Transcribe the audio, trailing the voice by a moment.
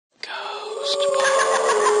Am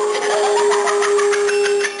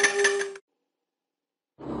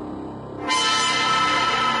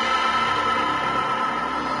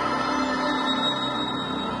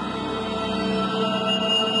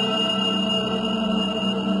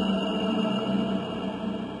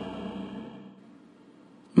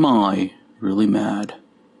I really mad?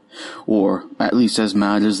 Or at least as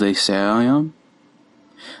mad as they say I am?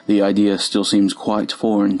 The idea still seems quite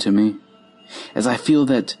foreign to me, as I feel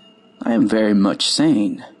that I am very much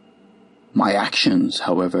sane. My actions,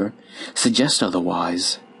 however, suggest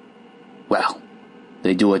otherwise. Well,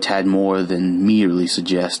 they do a tad more than merely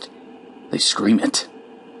suggest. They scream it,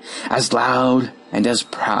 as loud and as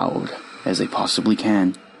proud as they possibly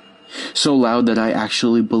can. So loud that I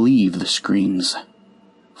actually believe the screams.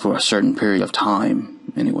 For a certain period of time,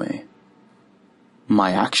 anyway.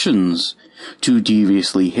 My actions, too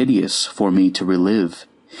deviously hideous for me to relive,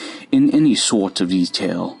 in any sort of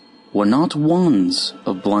detail, were not ones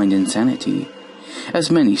of blind insanity, as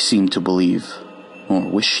many seem to believe, or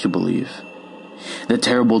wish to believe. The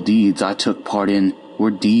terrible deeds I took part in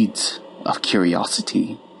were deeds of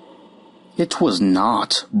curiosity. It was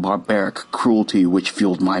not barbaric cruelty which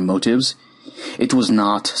fueled my motives. It was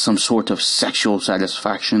not some sort of sexual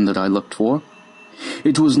satisfaction that I looked for.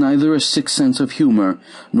 It was neither a sick sense of humor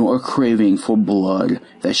nor a craving for blood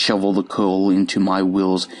that shoveled the coal into my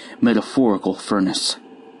will's metaphorical furnace.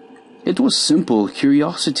 It was simple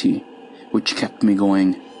curiosity which kept me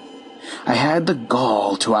going. I had the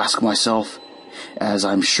gall to ask myself, as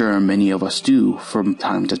I'm sure many of us do from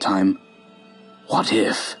time to time, what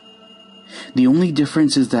if? The only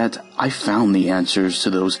difference is that I found the answers to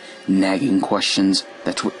those nagging questions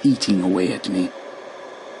that were eating away at me.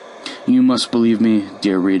 You must believe me,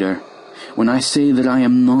 dear reader, when I say that I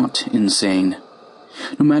am not insane.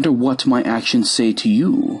 No matter what my actions say to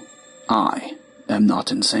you, I am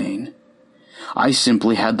not insane. I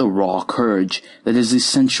simply had the raw courage that is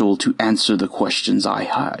essential to answer the questions I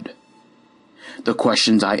had. The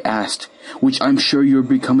questions I asked, which I'm sure you're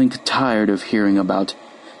becoming tired of hearing about,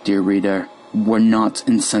 dear reader, were not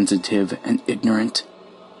insensitive and ignorant.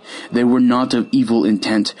 They were not of evil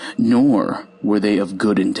intent, nor were they of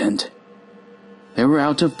good intent. They were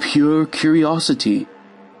out of pure curiosity.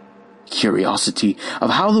 Curiosity of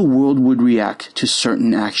how the world would react to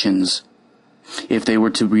certain actions, if they were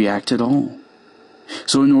to react at all.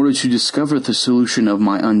 So in order to discover the solution of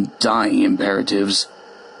my undying imperatives,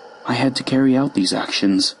 I had to carry out these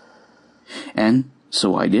actions. And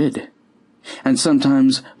so I did. And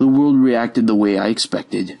sometimes the world reacted the way I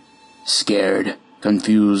expected. Scared,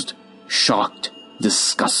 confused, shocked,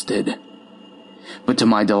 disgusted. But to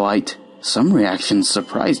my delight, some reactions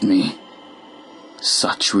surprised me.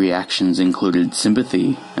 Such reactions included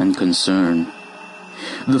sympathy and concern.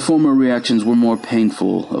 The former reactions were more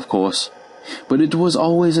painful, of course, but it was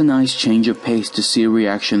always a nice change of pace to see a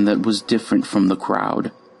reaction that was different from the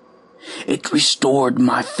crowd. It restored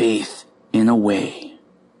my faith in a way.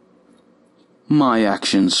 My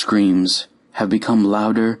action screams have become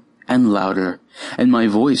louder and louder, and my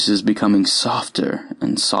voice is becoming softer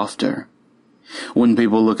and softer. When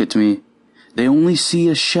people look at me, they only see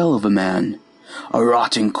a shell of a man, a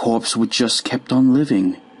rotting corpse which just kept on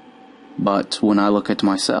living. But when I look at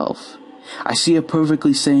myself, I see a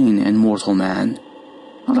perfectly sane and mortal man.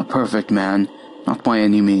 Not a perfect man, not by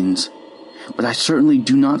any means, but I certainly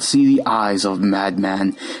do not see the eyes of a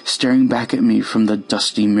madman staring back at me from the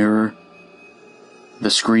dusty mirror.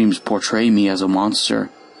 The screams portray me as a monster.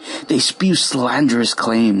 They spew slanderous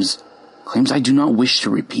claims I do not wish to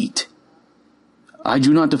repeat. I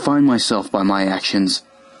do not define myself by my actions.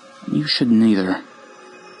 You should neither.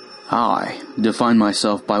 I define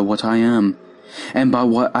myself by what I am, and by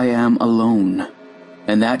what I am alone,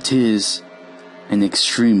 and that is an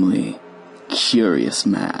extremely curious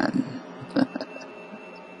man.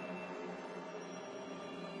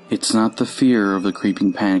 It's not the fear of the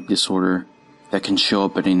creeping panic disorder that can show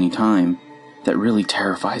up at any time that really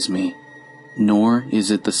terrifies me, nor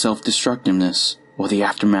is it the self-destructiveness or the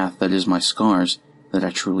aftermath that is my scars that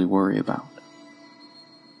I truly worry about.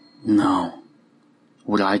 No.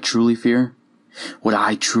 What I truly fear, what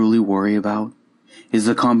I truly worry about, is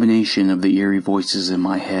the combination of the eerie voices in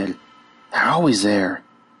my head. They're always there,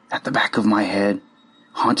 at the back of my head,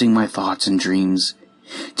 haunting my thoughts and dreams,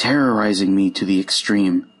 terrorizing me to the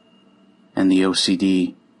extreme. And the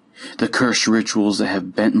OCD, the cursed rituals that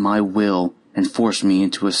have bent my will and forced me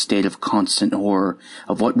into a state of constant horror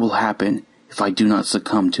of what will happen if I do not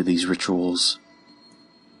succumb to these rituals.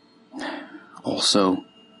 Also,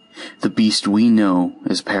 the beast we know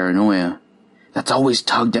as paranoia, that's always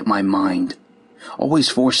tugged at my mind, always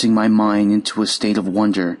forcing my mind into a state of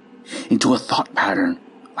wonder into a thought pattern,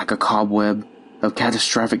 like a cobweb of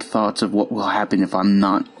catastrophic thoughts of what will happen if I'm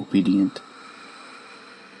not obedient.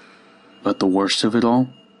 But the worst of it all,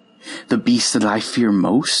 the beast that I fear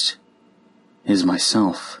most, is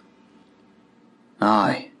myself.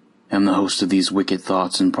 I am the host of these wicked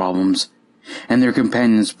thoughts and problems, and their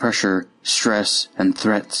companions' pressure, stress, and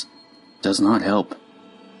threats does not help.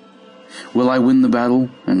 Will I win the battle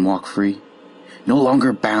and walk free, no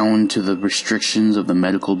longer bound to the restrictions of the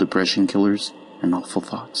medical depression killers and awful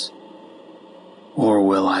thoughts? Or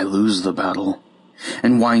will I lose the battle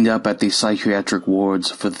and wind up at the psychiatric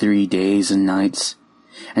wards for 3 days and nights,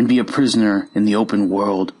 and be a prisoner in the open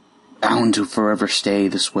world, bound to forever stay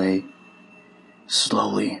this way,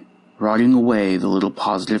 slowly rotting away the little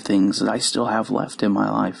positive things that I still have left in my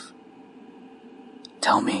life?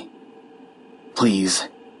 Tell me, please,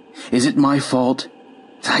 is it my fault?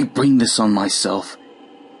 Did I bring this on myself?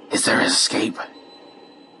 Is there escape?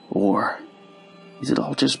 Or is it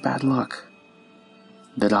all just bad luck?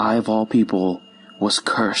 That I, of all people, was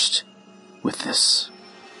cursed with this.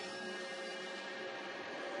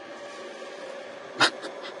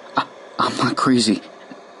 I'm not crazy.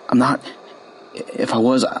 I'm not. If I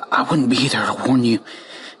was, I wouldn't be there to warn you.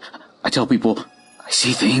 I tell people I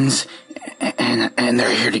see things, and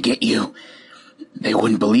they're here to get you. They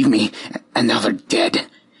wouldn't believe me, and now they're dead,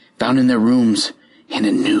 bound in their rooms, in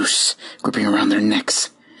a noose, gripping around their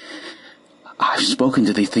necks. I've spoken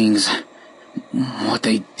to the things, what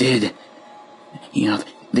they did. You know,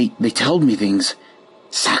 they told me things.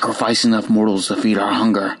 Sacrifice enough mortals to feed our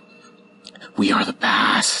hunger. We are the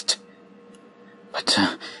past.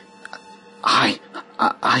 But,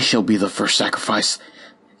 I shall be the first sacrifice.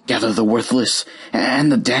 Gather the worthless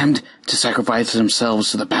and the damned to sacrifice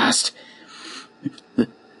themselves to the past.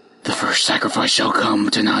 The first sacrifice shall come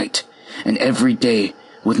tonight, and every day,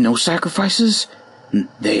 with no sacrifices,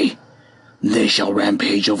 they shall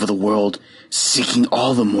rampage over the world, seeking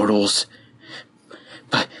all the mortals.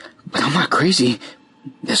 But I'm not crazy.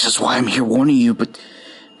 This is why I'm here warning you, but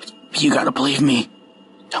you gotta believe me.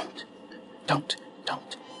 Don't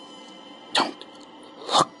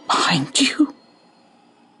look behind you.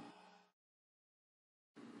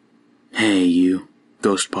 Hey you,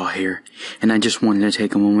 Ghostpaw here, and I just wanted to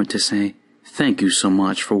take a moment to say thank you so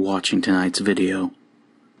much for watching tonight's video.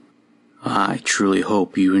 I truly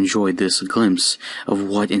hope you enjoyed this glimpse of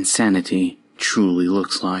what insanity truly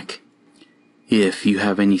looks like. If you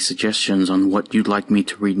have any suggestions on what you'd like me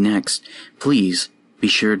to read next, please be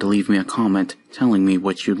sure to leave me a comment telling me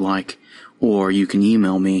what you'd like, or you can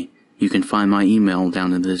email me. You can find my email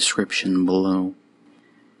down in the description below.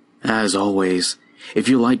 As always, if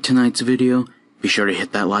you liked tonight's video, be sure to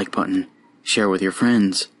hit that like button, share with your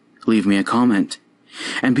friends, leave me a comment,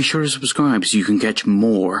 and be sure to subscribe so you can catch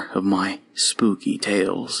more of my spooky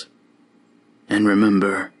tales. And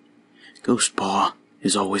remember, Ghostpaw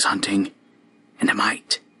is always hunting, and it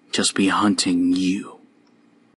might just be hunting you.